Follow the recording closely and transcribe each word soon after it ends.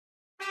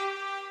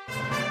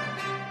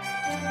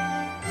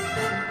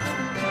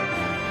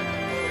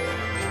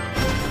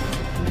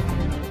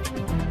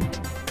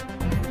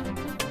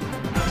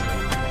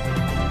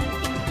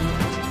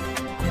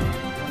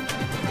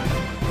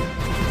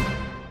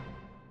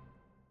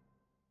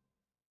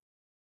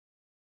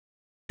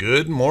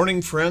Good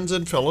morning, friends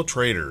and fellow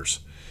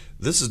traders.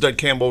 This is Doug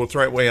Campbell with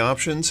Right Way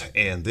Options,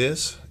 and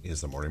this is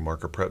the morning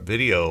market prep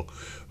video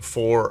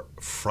for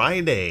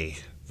Friday,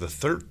 the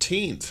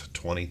 13th,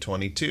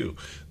 2022.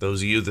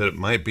 Those of you that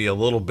might be a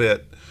little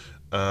bit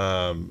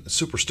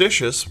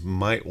superstitious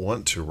might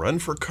want to run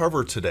for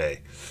cover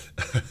today.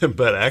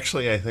 But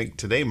actually, I think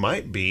today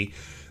might be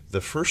the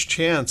first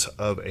chance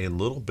of a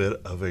little bit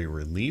of a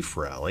relief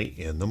rally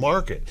in the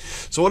market.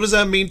 So what does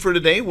that mean for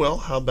today? Well,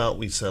 how about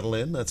we settle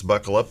in? Let's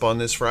buckle up on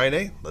this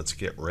Friday. Let's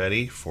get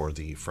ready for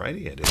the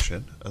Friday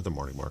edition of the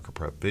Morning Market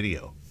Prep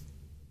video.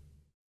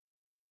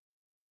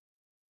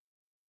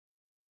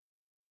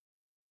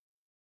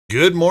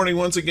 Good morning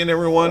once again,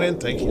 everyone,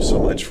 and thank you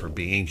so much for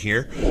being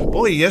here.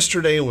 Boy,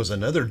 yesterday was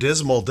another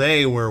dismal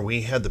day where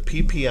we had the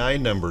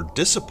PPI number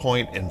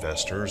disappoint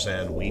investors,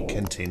 and we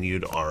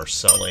continued our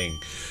selling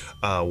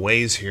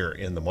ways here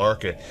in the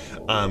market,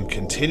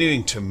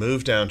 continuing to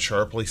move down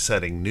sharply,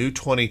 setting new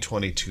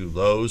 2022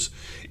 lows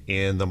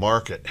in the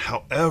market.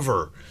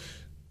 However,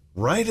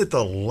 right at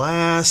the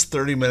last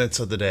 30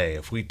 minutes of the day,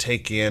 if we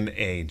take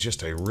in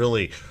just a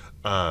really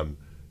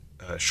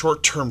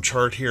short-term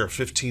chart here, a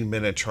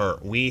 15-minute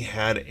chart, we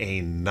had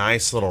a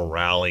nice little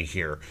rally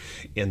here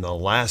in the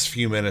last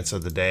few minutes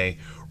of the day,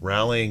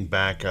 rallying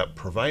back up,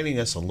 providing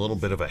us a little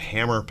bit of a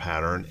hammer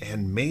pattern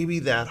and maybe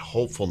that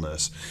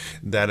hopefulness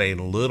that a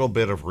little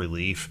bit of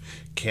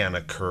relief can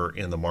occur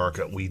in the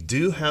market. We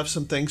do have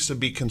some things to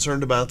be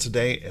concerned about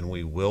today, and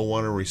we will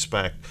want to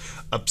respect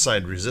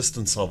upside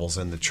resistance levels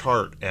in the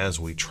chart as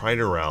we try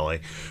to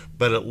rally.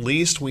 But at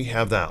least we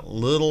have that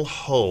little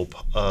hope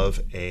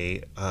of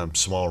a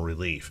small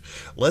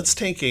relief. Let's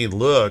take a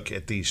look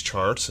at these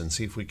charts and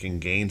see if we can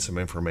gain some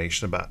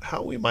information about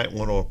how we might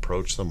want to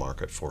approach the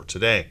market for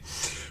today.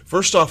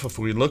 First off, if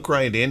we look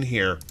right in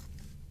here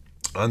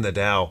on the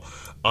Dow,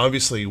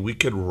 obviously we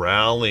could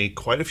rally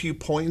quite a few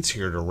points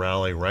here to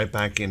rally right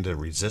back into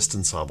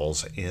resistance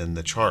levels in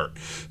the chart.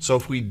 So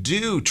if we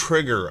do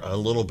trigger a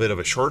little bit of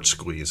a short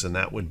squeeze, and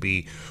that would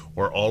be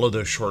where all of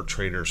those short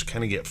traders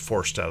kind of get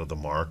forced out of the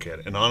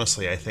market. And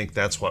honestly, I think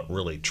that's what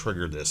really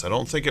triggered this. I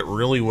don't think it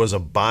really was a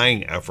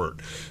buying effort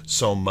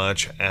so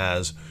much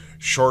as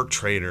short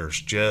traders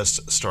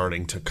just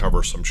starting to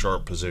cover some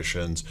short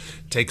positions,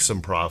 take some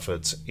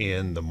profits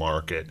in the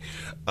market,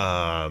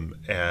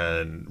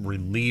 and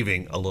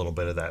relieving a little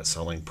bit of that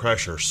selling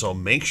pressure. So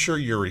make sure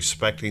you're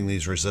respecting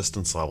these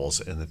resistance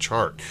levels in the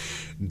chart.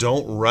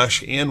 Don't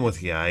rush in with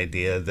the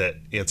idea that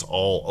it's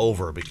all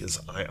over, because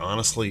I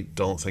honestly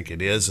don't think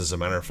it is. As a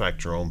matter of fact,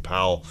 Jerome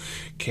Powell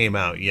came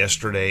out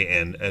yesterday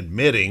and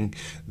admitting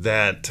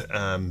that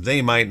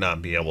they might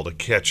not be able to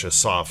catch a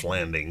soft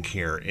landing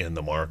here in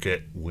the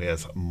market with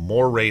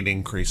more rate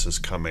increases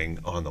coming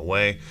on the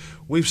way.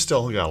 We've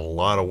still got a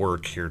lot of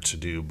work here to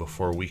do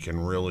before we can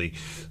really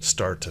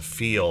start to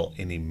feel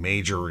any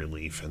major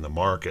relief in the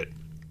market.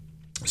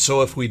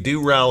 So if we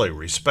do rally,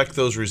 respect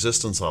those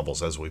resistance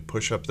levels as we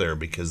push up there,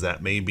 because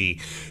that may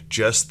be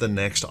just the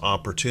next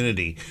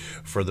opportunity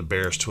for the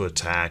bears to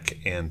attack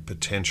and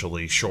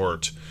potentially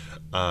short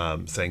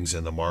things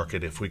in the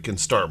market. If we can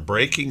start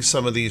breaking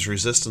some of these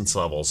resistance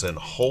levels and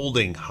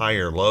holding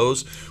higher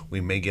lows,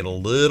 we may get a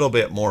little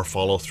bit more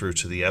follow through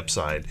to the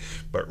upside.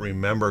 But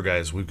remember,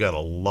 guys, we've got a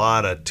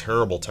lot of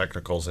terrible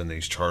technicals in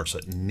these charts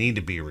that need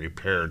to be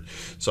repaired.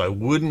 So I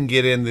wouldn't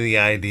get into the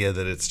idea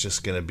that it's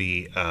just going to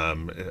be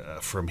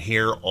from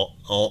here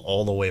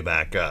all the way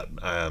back up.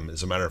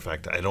 As a matter of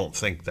fact, I don't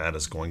think that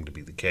is going to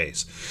be the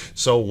case.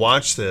 So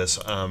watch this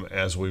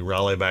as we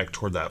rally back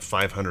toward that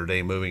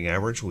 500-day moving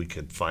average. We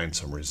could find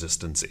some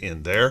resistance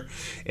in there,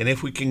 and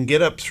if we can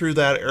get up through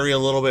that area a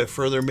little bit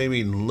further,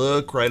 maybe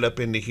look right up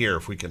into here.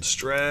 If we can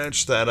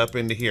stretch that up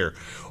into here,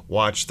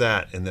 watch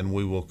that, and then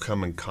we will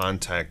come in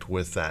contact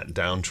with that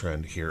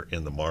downtrend here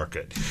in the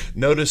market.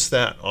 Notice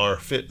that our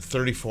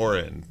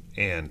 34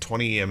 and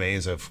 20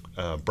 EMAs have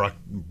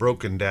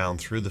broken down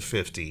through the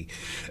 50.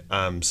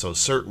 So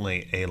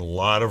certainly a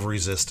lot of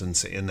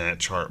resistance in that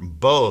chart,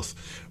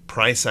 both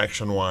price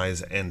action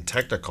wise and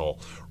technical,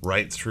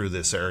 right through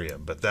this area.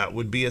 But that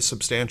would be a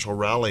substantial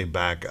rally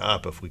back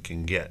up if we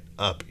can get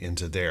up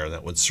into there.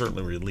 That would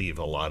certainly relieve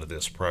a lot of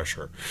this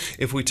pressure.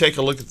 If we take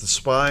a look at the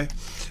SPY,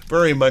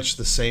 very much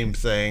the same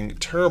thing,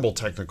 terrible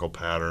technical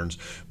patterns,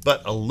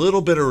 but a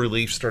little bit of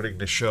relief starting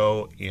to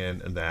show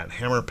in that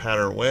hammer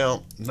pattern.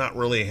 Well, not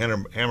really a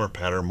hammer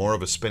pattern, more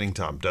of a spinning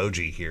top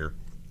doji here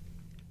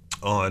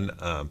on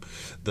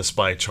the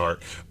SPY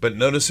chart. But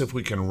notice if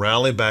we can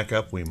rally back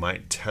up, we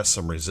might test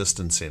some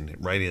resistance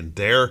right in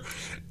there.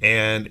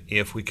 And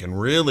if we can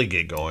really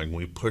get going,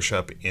 we push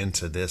up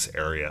into this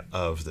area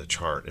of the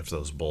chart if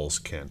those bulls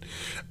can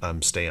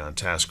stay on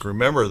task.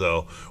 Remember,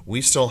 though,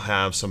 we still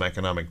have some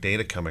economic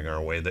data coming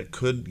our way that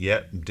could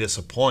yet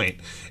disappoint,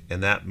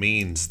 and that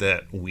means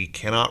that we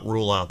cannot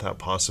rule out that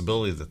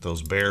possibility that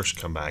those bears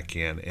come back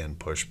in and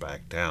push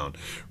back down.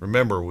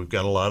 Remember, we've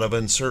got a lot of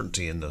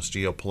uncertainty in those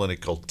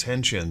geopolitical tensions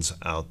tensions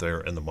out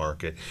there in the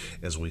market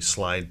as we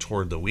slide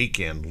toward the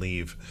weekend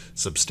leave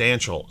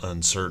substantial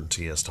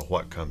uncertainty as to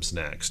what comes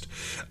next.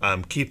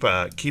 Keep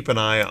an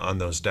eye on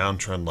those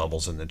downtrend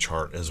levels in the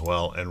chart as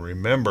well, and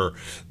remember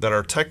that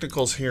our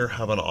technicals here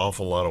have an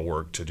awful lot of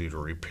work to do to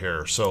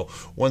repair. So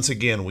once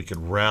again, we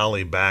could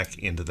rally back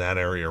into that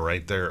area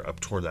right there up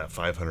toward that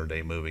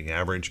 500-day moving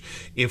average.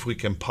 If we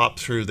can pop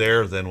through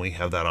there, then we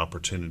have that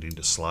opportunity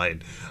to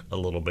slide a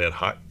little bit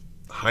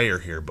higher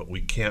here, but we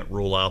can't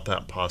rule out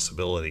that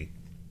possibility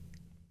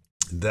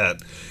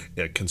that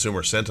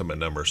consumer sentiment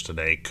numbers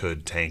today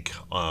could tank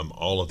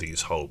all of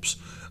these hopes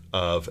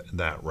of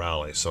that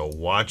rally. So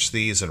watch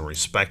these and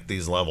respect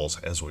these levels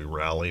as we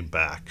rally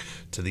back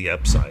to the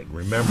upside.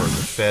 Remember, the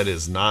Fed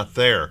is not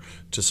there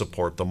to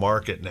support the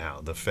market now.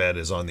 The Fed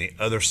is on the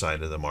other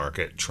side of the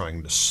market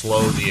trying to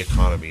slow the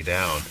economy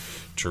down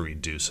to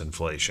reduce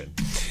inflation.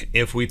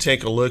 If we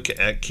take a look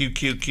at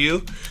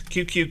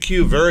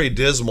QQQ, very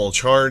dismal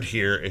chart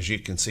here. As you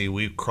can see,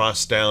 we've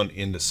crossed down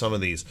into some of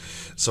these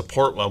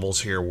support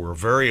levels here. We're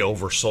very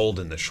oversold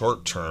in the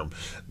short term,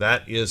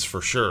 that is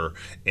for sure.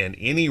 And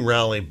any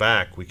rally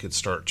back, we could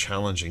start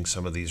challenging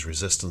some of these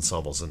resistance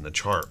levels in the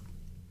chart.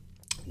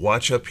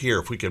 Watch up here.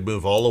 If we could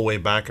move all the way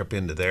back up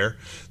into there,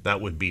 that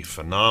would be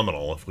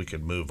phenomenal if we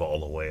could move all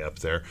the way up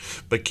there.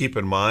 But keep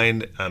in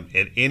mind,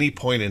 at any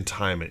point in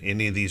time, at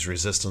any of these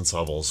resistance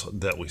levels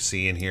that we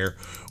see in here,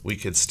 we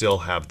could still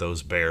have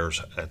those bears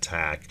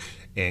attack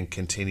and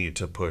continue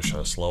to push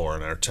us lower.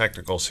 And our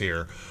technicals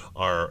here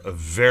are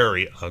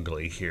very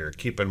ugly here.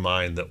 Keep in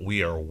mind that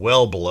we are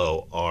well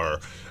below our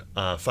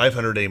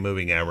 500-day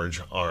moving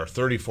average. Our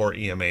 34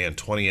 EMA and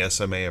 20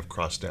 SMA have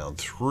crossed down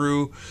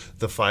through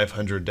the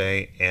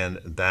 500-day, and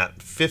that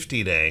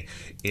 50-day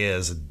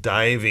is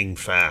diving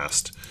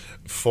fast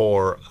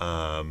for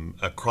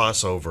a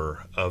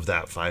crossover of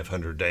that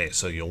 500-day.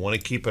 So you'll want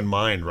to keep in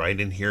mind right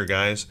in here,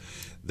 guys,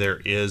 there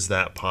is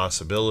that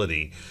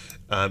possibility,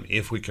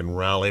 if we can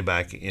rally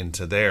back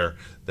into there,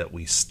 that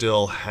we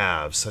still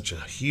have such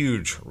a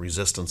huge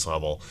resistance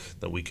level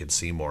that we could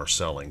see more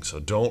selling. So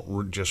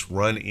don't just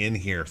run in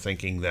here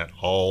thinking that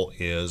all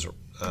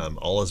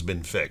has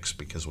been fixed,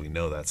 because we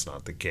know that's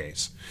not the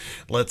case.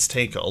 Let's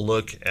take a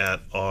look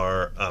at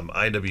our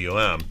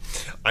IWM.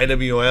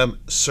 IWM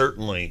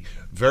certainly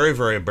very,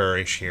 very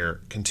bearish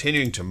here,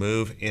 continuing to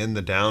move in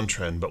the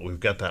downtrend, but we've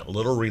got that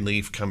little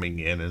relief coming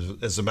in.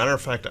 As a matter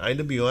of fact,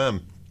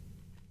 IWM,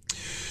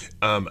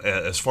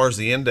 as far as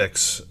the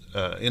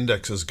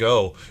indexes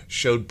go,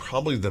 showed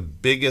probably the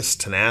biggest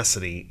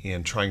tenacity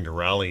in trying to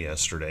rally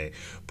yesterday,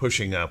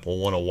 pushing up. We'll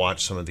want to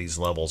watch some of these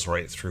levels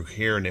right through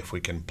here, and if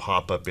we can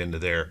pop up into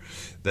there,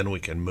 then we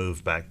can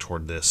move back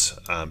toward this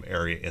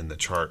area in the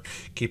chart.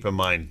 Keep in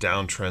mind,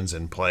 downtrends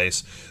in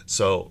place.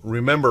 So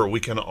remember,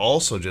 we can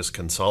also just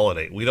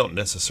consolidate. We don't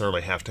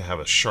necessarily have to have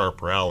a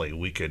sharp rally.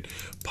 We could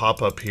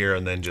pop up here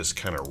and then just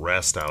kind of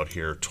rest out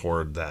here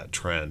toward that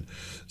trend.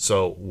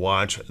 So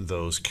watch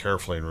those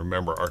carefully, and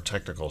remember, our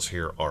technicals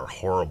here are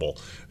horrible.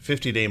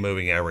 50-day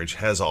moving average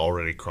has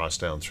already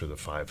crossed down through the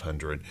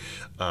 500.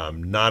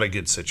 Not a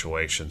good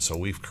situation. So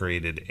we've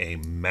created a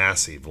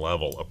massive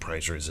level of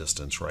price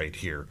resistance right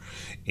here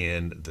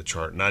in the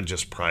chart. Not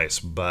just price,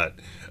 but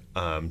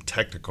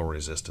technical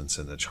resistance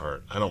in the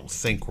chart. I don't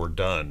think we're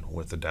done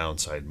with the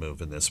downside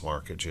move in this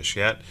market just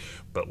yet,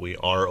 but we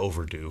are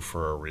overdue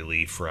for a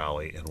relief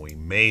rally, and we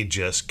may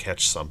just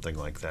catch something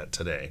like that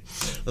today.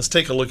 Let's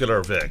take a look at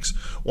our VIX.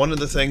 One of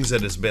the things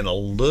that has been a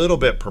little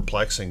bit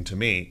perplexing to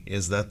me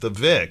is that the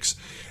VIX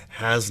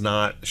has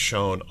not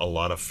shown a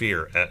lot of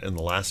fear. In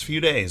the last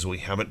few days, we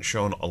haven't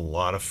shown a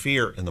lot of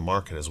fear in the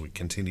market as we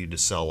continue to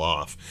sell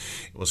off.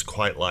 It was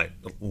quite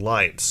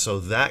light. So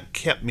that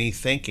kept me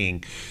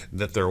thinking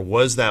that there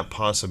was that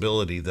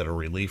possibility that a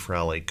relief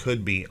rally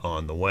could be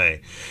on the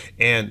way.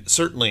 And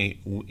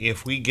certainly,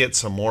 if we get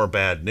some more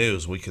bad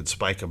news, we could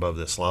spike above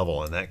this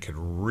level, and that could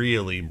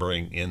really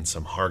bring in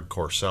some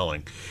hardcore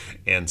selling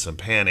and some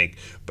panic.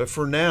 But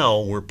for now,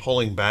 we're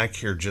pulling back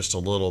here just a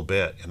little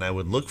bit, and I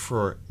would look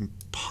for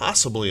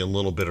possibly a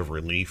little bit of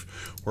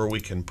relief where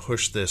we can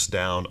push this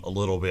down a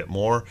little bit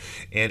more.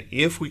 And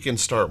if we can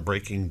start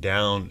breaking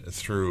down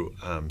through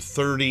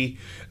 30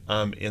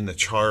 in the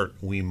chart,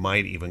 we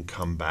might even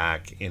come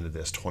back into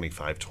this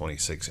 25,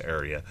 26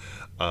 area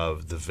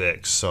of the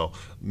VIX. So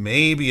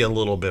maybe a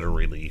little bit of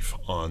relief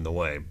on the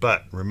way.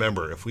 But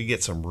remember, if we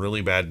get some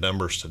really bad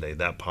numbers today,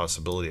 that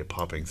possibility of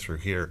popping through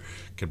here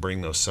could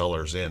bring those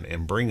sellers in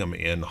and bring them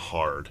in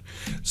hard.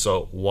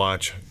 So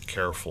watch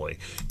carefully.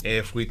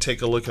 If we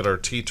take a look at our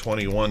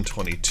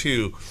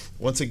T2122,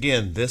 once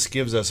again, this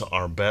gives us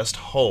our best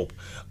hope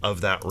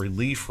of that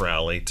relief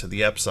rally to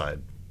the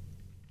upside.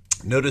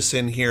 Notice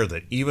in here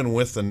that even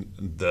with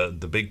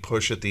the big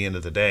push at the end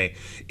of the day,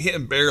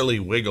 it barely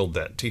wiggled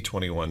that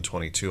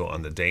T21.22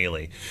 on the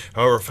daily.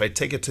 However, if I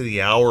take it to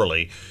the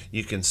hourly,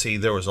 you can see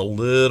there was a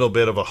little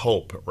bit of a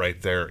hope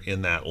right there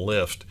in that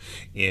lift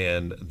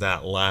in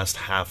that last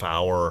half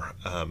hour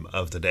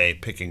of the day,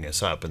 picking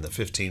us up. And the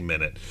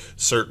 15-minute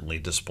certainly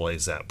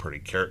displays that pretty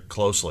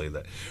closely,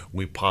 that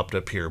we popped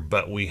up here.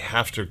 But we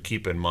have to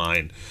keep in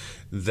mind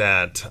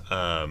that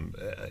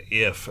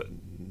if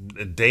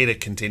data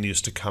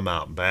continues to come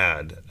out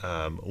bad,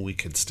 we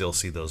could still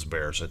see those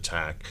bears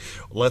attack.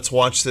 Let's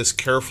watch this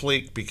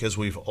carefully, because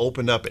we've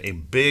opened up a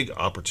big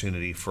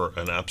opportunity for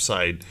an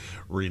upside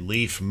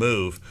relief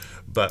move.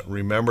 But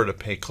remember to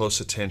pay close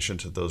attention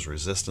to those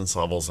resistance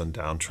levels and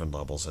downtrend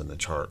levels in the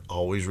chart.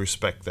 Always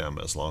respect them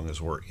as long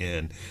as we're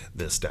in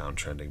this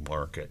downtrending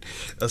market.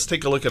 Let's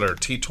take a look at our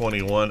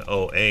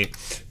T21.08.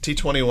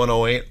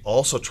 T21.08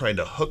 also trying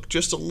to hook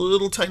just a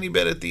little tiny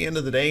bit at the end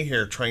of the day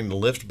here, trying to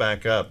lift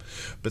back up.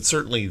 But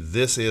certainly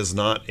this is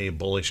not a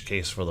bullish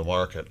case for the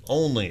market.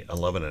 Only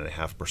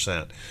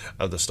 11.5%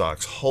 of the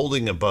stocks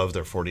holding above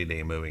their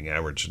 40-day moving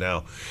average.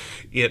 Now,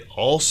 it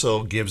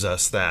also gives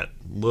us that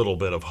little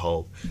bit of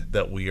hope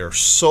that we are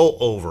so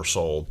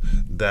oversold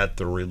that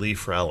the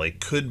relief rally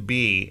could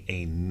be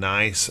a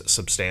nice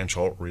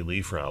substantial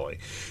relief rally.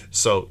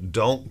 So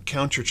don't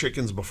count your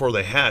chickens before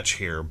they hatch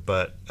here,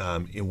 but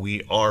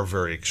we are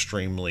very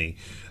extremely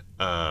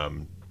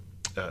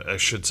I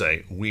should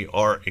say, we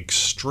are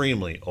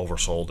extremely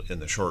oversold in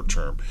the short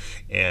term,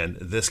 and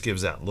this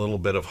gives that little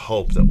bit of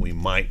hope that we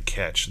might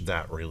catch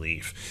that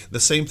relief. The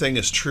same thing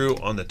is true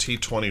on the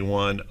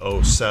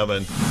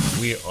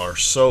T21.07. We are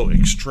so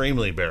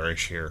extremely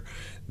bearish here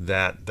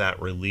that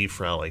that relief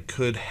rally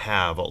could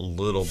have a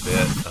little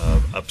bit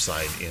of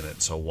upside in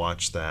it. So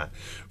watch that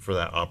for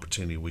that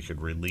opportunity. We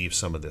could relieve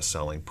some of this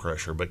selling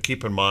pressure. But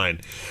keep in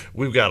mind,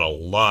 we've got a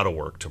lot of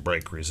work to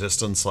break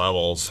resistance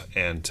levels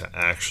and to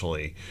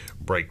actually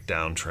break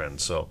downtrend.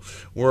 So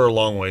we're a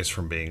long ways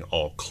from being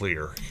all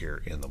clear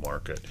here in the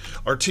market.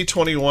 Our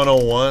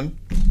T21.01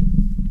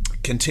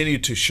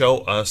 continued to show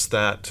us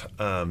that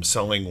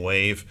selling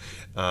wave,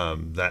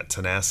 that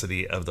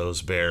tenacity of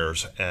those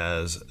bears,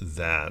 as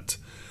that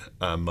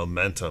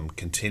momentum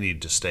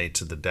continued to stay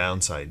to the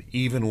downside,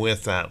 even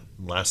with that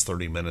last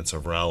 30 minutes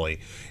of rally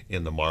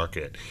in the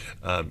market.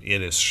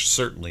 It is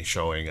certainly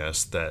showing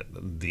us that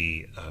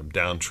the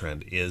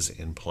downtrend is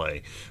in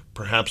play.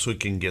 Perhaps we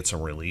can get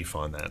some relief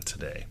on that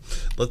today.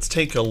 Let's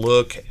take a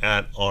look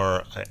at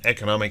our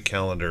economic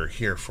calendar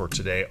here for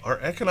today.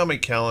 Our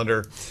economic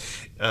calendar,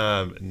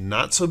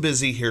 not so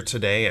busy here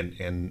today,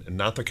 and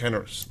not the kind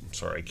of,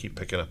 sorry, I keep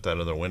picking up that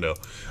other window.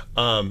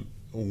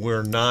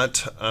 We're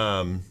not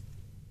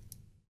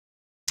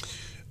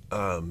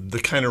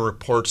the kind of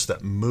reports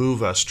that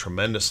move us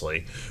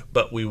tremendously,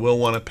 but we will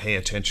want to pay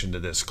attention to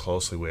this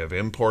closely. We have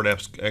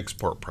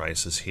import-export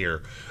prices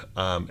here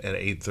at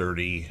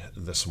 8:30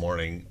 this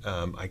morning.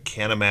 I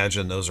can't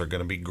imagine those are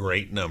going to be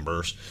great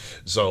numbers,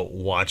 so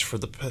watch for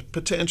the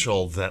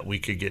potential that we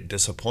could get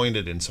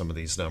disappointed in some of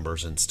these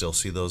numbers and still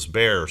see those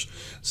bears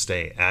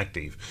stay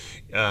active.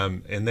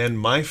 And then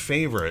my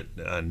favorite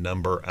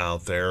number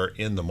out there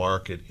in the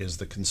market is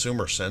the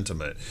consumer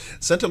sentiment.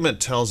 Sentiment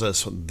tells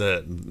us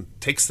that,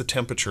 takes the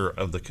temperature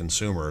of the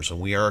consumers, and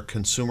we are a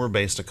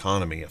consumer-based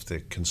economy. If the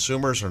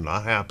consumers are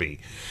not happy,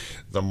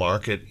 the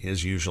market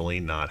is usually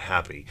not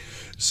happy.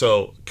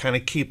 So kind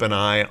of keep an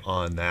eye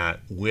on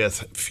that.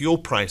 With fuel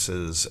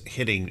prices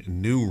hitting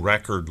new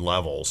record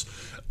levels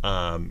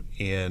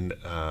in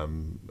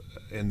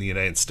the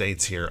United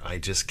States here, I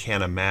just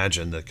can't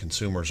imagine the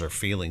consumers are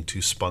feeling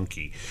too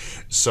spunky.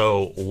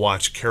 So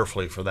watch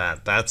carefully for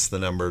that. That's the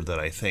number that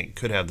I think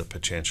could have the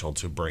potential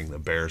to bring the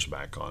bears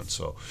back on.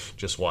 So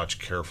just watch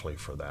carefully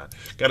for that.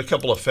 Got a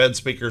couple of Fed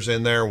speakers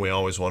in there. We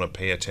always want to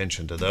pay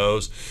attention to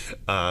those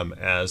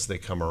as they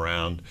come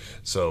around.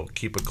 So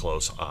keep a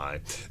close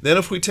eye. Then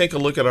if we take a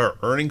look at our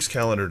earnings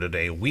calendar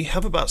today, we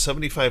have about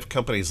 75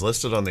 companies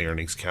listed on the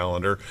earnings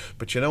calendar.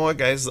 But you know what,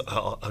 guys?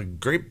 A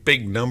great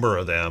big number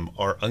of them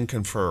are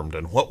unconfirmed.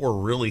 And what we're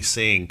really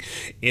seeing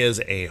is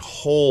a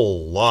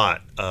whole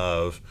lot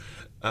of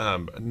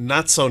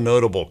not so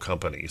notable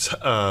companies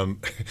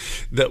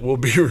that will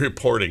be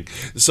reporting.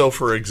 So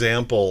for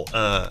example,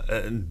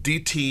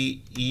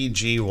 DTEGY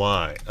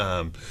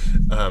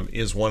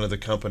is one of the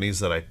companies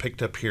that I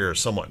picked up here,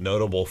 somewhat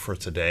notable for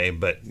today,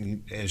 but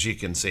as you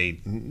can see,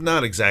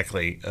 not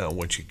exactly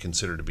what you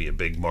consider to be a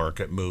big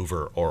market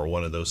mover or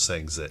one of those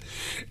things that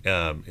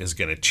is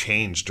going to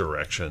change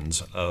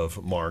directions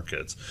of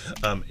markets.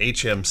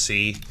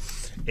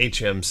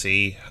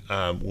 HMC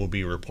will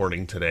be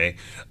reporting today.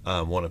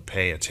 Want to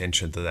pay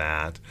attention to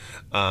that.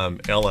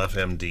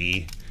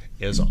 LFMD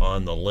is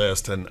on the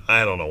list, and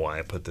I don't know why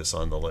I put this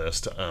on the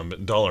list.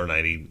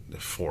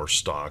 $1.94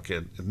 stock.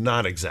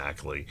 Not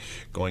exactly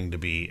going to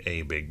be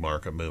a big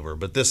market mover,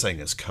 but this thing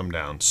has come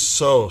down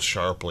so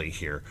sharply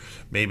here.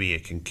 Maybe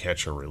it can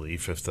catch a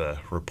relief if the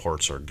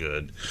reports are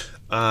good.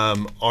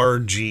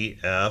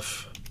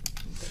 RGF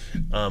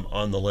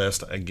on the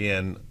list.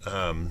 Again,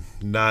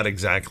 not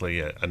exactly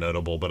a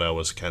notable, but I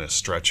was kind of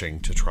stretching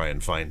to try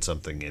and find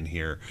something in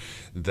here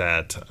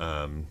that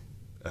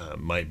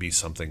might be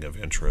something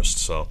of interest.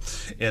 So,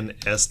 and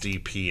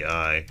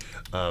SDPI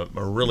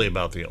are really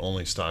about the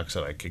only stocks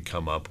that I could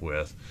come up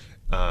with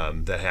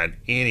that had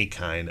any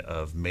kind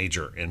of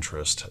major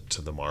interest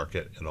to the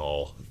market at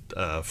all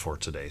for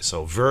today.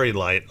 So very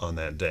light on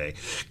that day.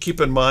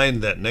 Keep in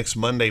mind that next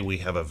Monday we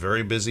have a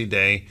very busy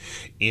day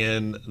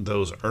in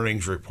those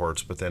earnings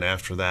reports, but then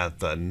after that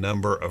the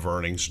number of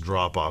earnings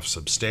drop off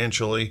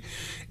substantially,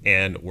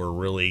 and we're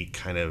really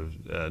kind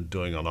of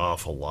doing an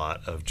awful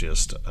lot of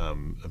just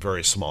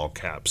very small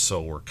caps.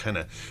 So we're kind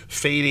of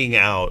fading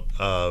out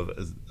of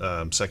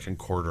second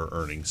quarter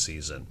earnings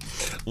season.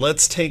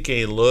 Let's take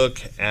a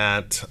look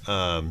at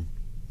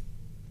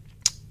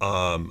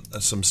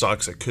some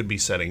stocks that could be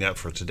setting up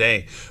for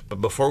today.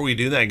 But before we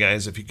do that,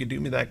 guys, if you could do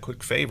me that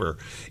quick favor,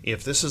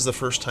 if this is the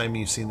first time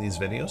you've seen these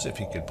videos, if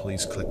you could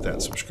please click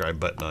that subscribe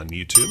button on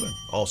YouTube and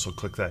also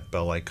click that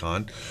bell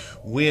icon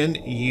when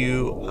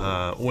you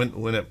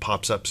when it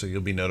pops up, so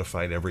you'll be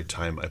notified every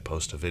time I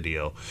post a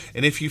video.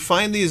 And if you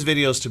find these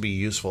videos to be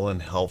useful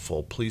and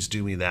helpful, please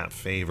do me that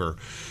favor.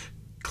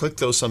 Click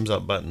those thumbs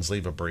up buttons,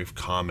 leave a brief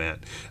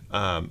comment.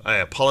 I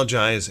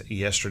apologize,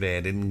 yesterday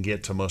I didn't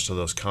get to most of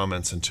those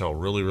comments until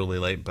really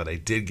late, but I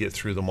did get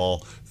through them all.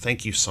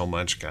 Thank you so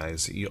much,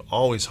 guys. You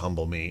always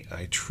humble me.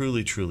 I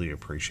truly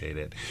appreciate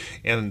it.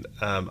 And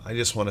I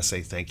just want to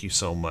say thank you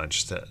so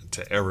much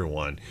to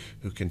everyone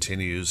who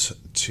continues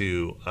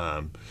to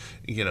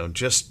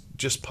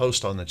just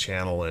post on the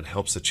channel. It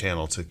helps the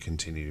channel to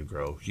continue to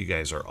grow. You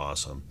guys are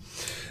awesome.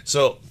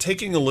 So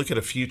taking a look at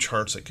a few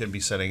charts that could be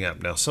setting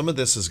up. Now, some of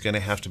this is going to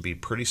have to be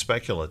pretty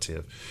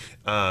speculative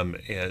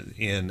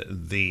in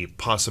the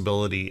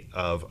possibility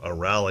of a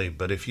rally.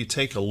 But if you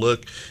take a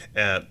look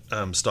at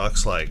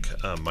stocks like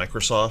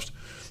Microsoft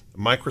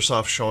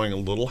showing a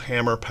little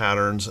hammer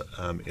patterns,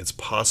 it's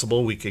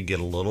possible we could get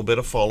a little bit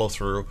of follow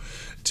through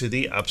to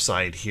the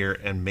upside here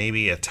and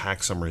maybe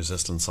attack some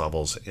resistance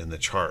levels in the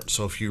chart.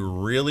 So if you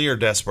really are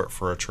desperate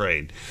for a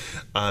trade,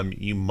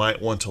 you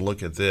might want to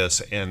look at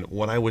this. And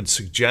what I would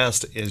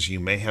suggest is you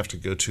may have to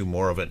go to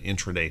more of an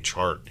intraday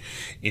chart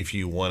if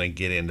you want to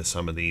get into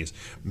some of these.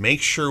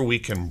 Make sure we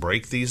can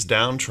break these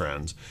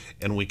downtrends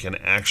and we can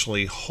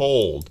actually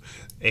hold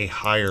a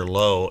higher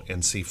low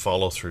and see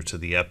follow through to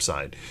the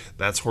upside.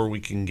 That's where we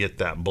can get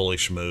that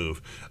bullish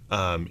move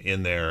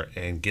in there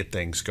and get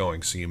things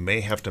going. So you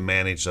may have to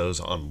manage those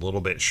on a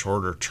little bit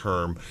shorter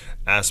term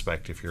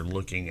aspect if you're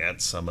looking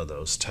at some of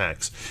those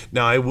techs.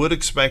 Now, I would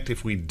expect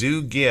if we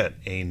do get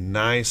a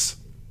nice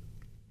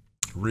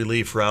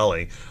relief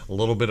rally, a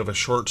little bit of a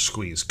short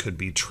squeeze could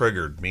be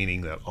triggered,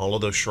 meaning that all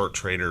of those short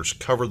traders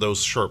cover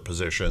those short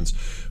positions,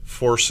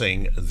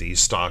 forcing these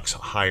stocks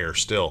higher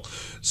still.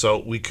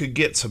 So we could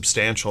get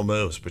substantial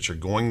moves, but you're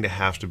going to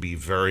have to be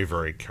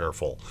very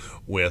careful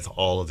with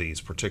all of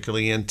these,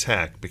 particularly in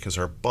tech, because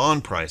our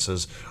bond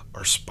prices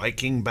are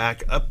spiking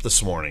back up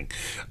this morning.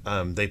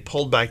 They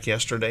pulled back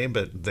yesterday,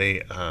 but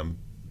they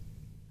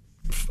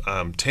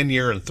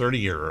 10-year and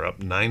 30-year are up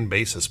 9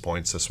 basis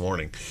points this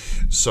morning.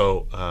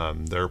 So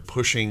they're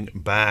pushing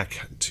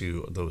back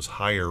to those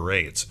higher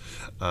rates.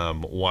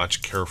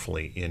 Watch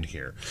carefully in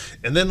here.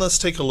 And then let's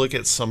take a look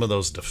at some of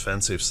those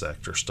defensive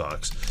sector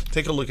stocks.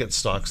 Take a look at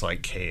stocks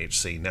like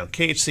KHC. Now,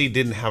 KHC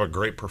didn't have a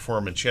great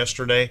performance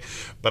yesterday,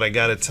 but I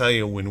got to tell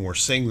you, when we're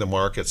seeing the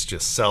markets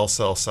just sell,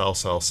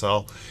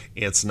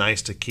 it's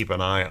nice to keep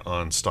an eye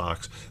on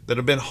stocks that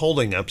have been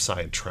holding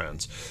upside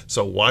trends.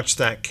 So watch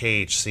that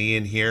KHC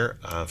in here.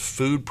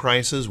 Food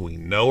prices, we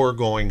know, are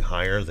going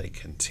higher. They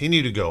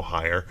continue to go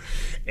higher.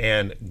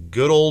 And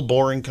good old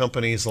boring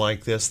companies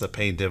like this that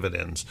pay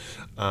dividends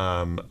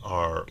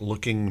are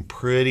looking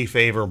pretty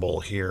favorable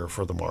here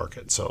for the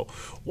market. So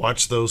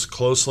watch those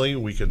closely.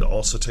 We could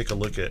also take a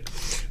look at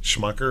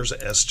Schmucker's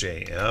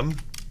SJM.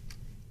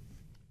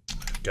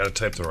 Got to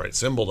type the right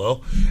symbol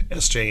though.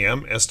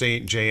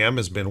 SJM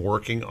has been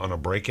working on a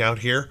breakout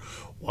here.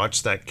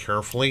 Watch that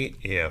carefully.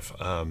 If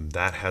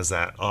that has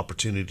that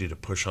opportunity to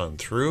push on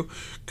through,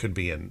 could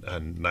be a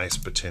nice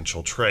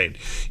potential trade.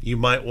 You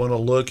might want to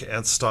look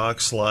at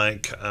stocks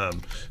like,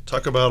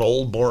 talk about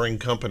old boring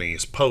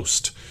companies,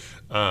 Post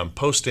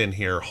in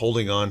here,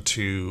 holding on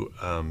to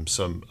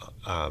some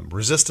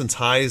resistance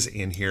highs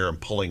in here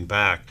and pulling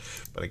back.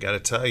 But I got to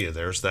tell you,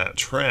 there's that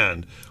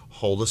trend.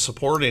 Hold a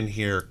support in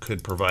here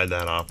could provide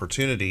that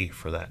opportunity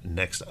for that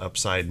next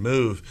upside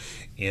move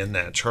in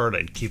that chart.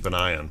 I'd keep an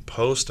eye on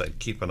Post. I'd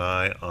keep an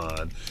eye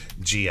on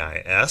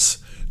GIS.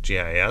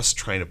 GIS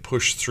trying to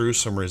push through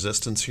some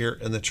resistance here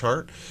in the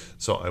chart.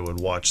 So I would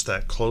watch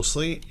that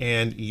closely.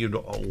 And you'd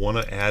want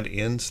to add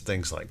in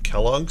things like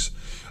Kellogg's.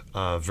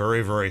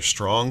 Very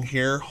strong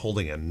here,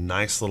 holding a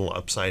nice little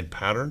upside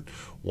pattern.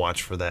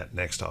 Watch for that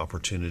next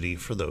opportunity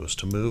for those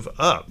to move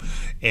up.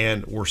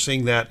 And we're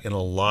seeing that in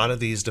a lot of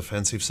these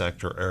defensive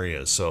sector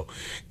areas. So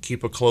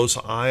keep a close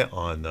eye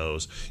on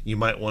those. You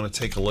might want to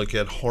take a look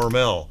at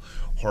Hormel.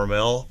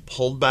 Hormel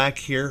pulled back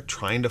here,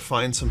 trying to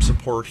find some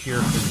support here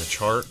in the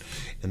chart.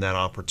 and that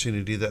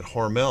opportunity that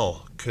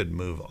Hormel could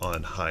move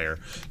on higher.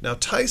 Now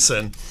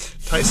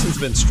Tyson's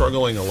been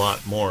struggling a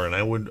lot more, and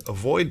I would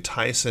avoid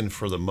Tyson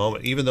for the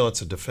moment, even though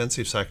it's a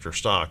defensive sector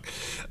stock.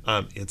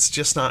 It's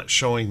just not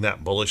showing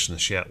that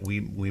bullishness yet.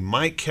 We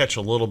might catch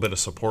a little bit of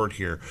support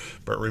here,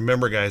 but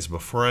remember guys,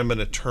 before I'm going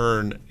to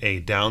turn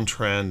a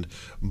downtrend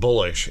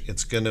bullish,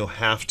 it's going to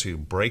have to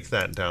break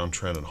that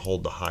downtrend and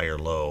hold the higher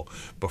low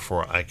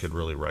before I could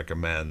really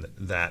recommend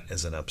that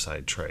as an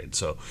upside trade.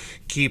 So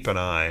keep an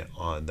eye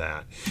on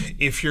that.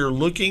 If you're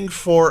looking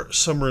for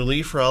some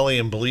relief rally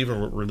and believe a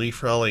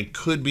relief rally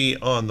could be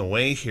on the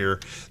way here,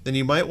 then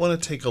you might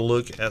want to take a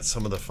look at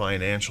some of the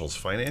financials.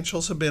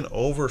 Financials have been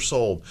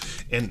oversold,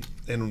 and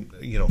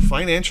you know,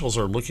 financials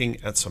are looking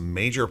at some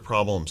major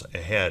problems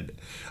ahead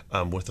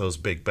with those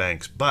big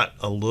banks, but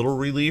a little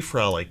relief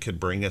rally could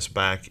bring us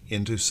back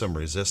into some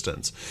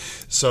resistance.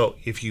 So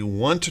if you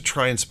want to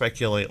try and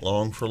speculate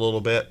long for a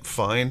little bit,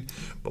 fine,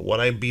 but what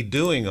I'd be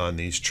doing on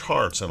these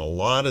charts, and a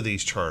lot of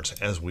these charts,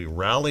 as we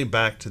rally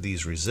back to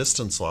these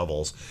resistance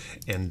levels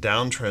and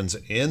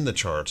downtrends in the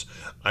charts,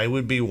 I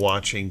would be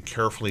watching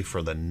carefully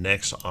for the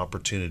next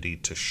opportunity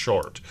to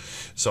short.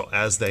 So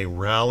as they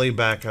rally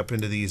back up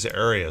into these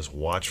areas,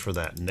 watch for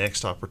that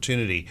next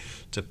opportunity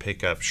to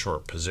pick up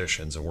short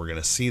positions, and we're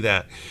going to see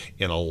that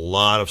in a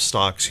lot of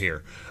stocks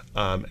here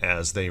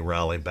as they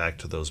rally back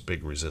to those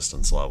big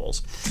resistance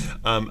levels.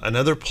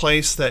 Another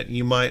place that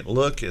you might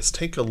look is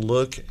take a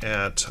look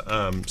at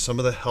some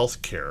of the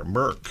healthcare.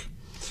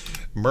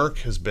 Merck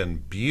has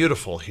been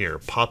beautiful here,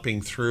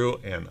 popping through,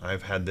 and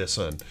I've had this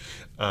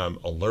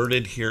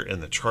alerted here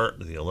in the chart.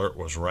 The alert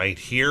was right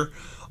here,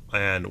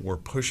 and we're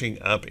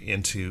pushing up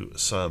into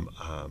some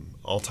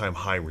all-time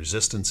high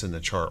resistance in the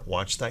chart.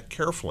 Watch that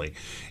carefully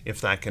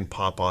if that can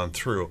pop on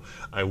through.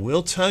 I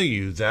will tell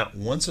you that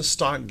once a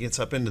stock gets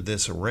up into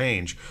this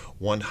range,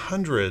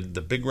 100,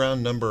 the big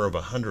round number of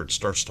 100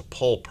 starts to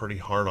pull pretty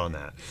hard on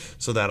that.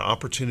 So that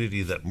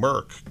opportunity that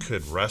Merck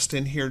could rest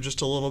in here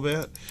just a little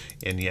bit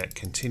and yet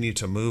continue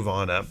to move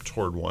on up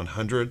toward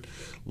 100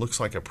 looks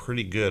like a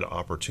pretty good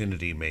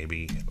opportunity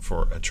maybe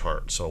for a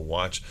chart. So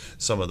watch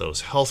some of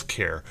those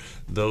healthcare.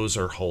 Those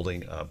are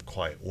holding up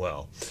quite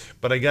well.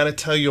 But I got to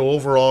tell you,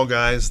 overall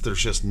guys,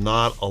 there's just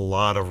not a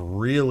lot of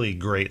really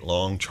great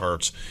long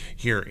charts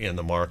here in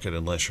the market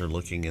unless you're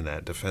looking in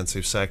that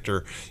defensive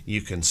sector. You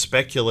can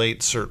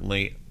speculate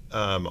certainly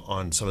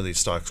on some of these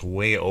stocks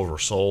way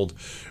oversold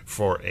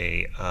for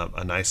a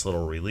nice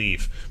little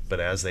relief, but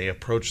as they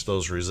approach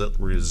those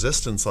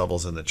resistance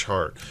levels in the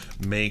chart,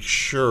 make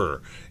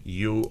sure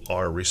you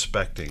are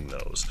respecting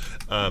those.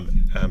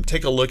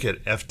 Take a look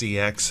at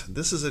FDX.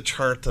 This is a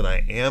chart that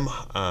I am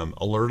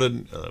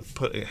alerted,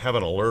 have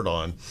an alert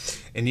on,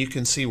 and you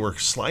can see we're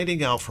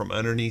sliding out from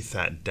underneath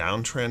that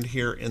downtrend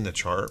here in the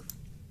chart.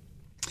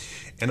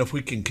 And if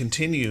we can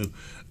continue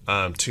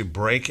to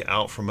break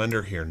out from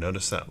under here,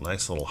 notice that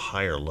nice little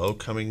higher low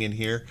coming in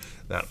here,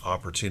 that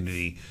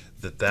opportunity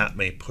that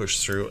may push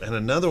through. And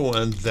another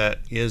one that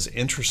is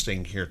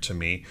interesting here to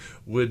me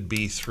would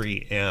be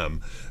 3M.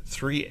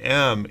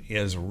 3M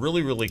is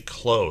really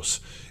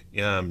close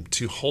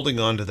to holding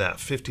on to that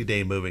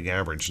 50-day moving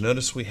average.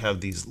 Notice we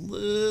have these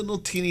little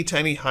teeny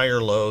tiny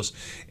higher lows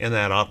and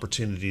that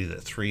opportunity that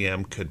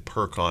 3M could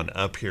perk on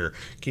up here.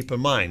 Keep in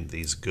mind,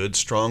 these good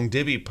strong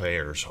divvy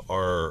players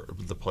are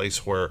the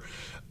place where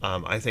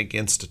I think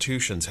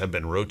institutions have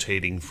been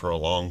rotating for a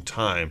long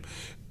time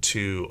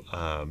to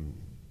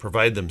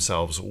provide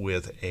themselves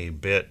with a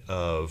bit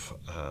of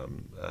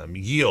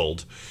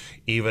yield,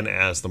 even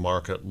as the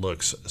market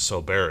looks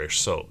so bearish.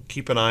 So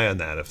keep an eye on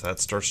that. If that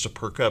starts to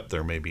perk up,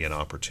 there may be an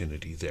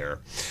opportunity there.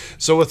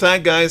 So with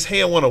that, guys,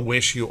 hey, I want to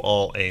wish you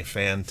all a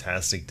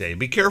fantastic day.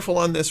 Be careful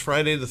on this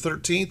Friday the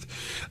 13th.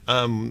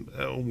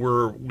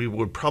 We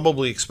would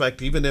probably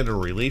expect, even in a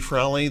relief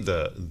rally,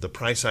 the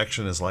price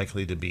action is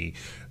likely to be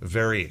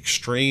very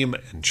extreme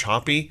and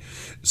choppy.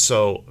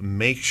 So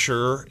make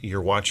sure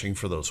you're watching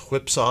for those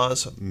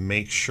whipsaws.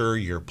 Make sure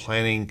you're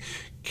planning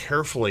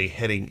carefully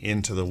heading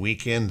into the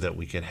weekend, that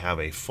we can have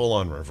a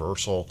full-on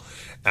reversal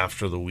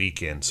after the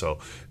weekend. So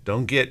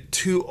don't get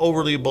too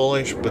overly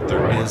bullish, but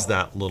there is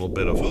that little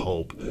bit of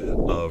hope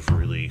of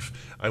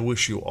relief. I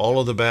wish you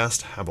all of the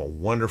best. Have a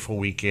wonderful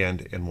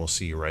weekend, and we'll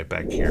see you right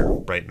back here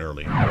bright and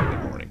early.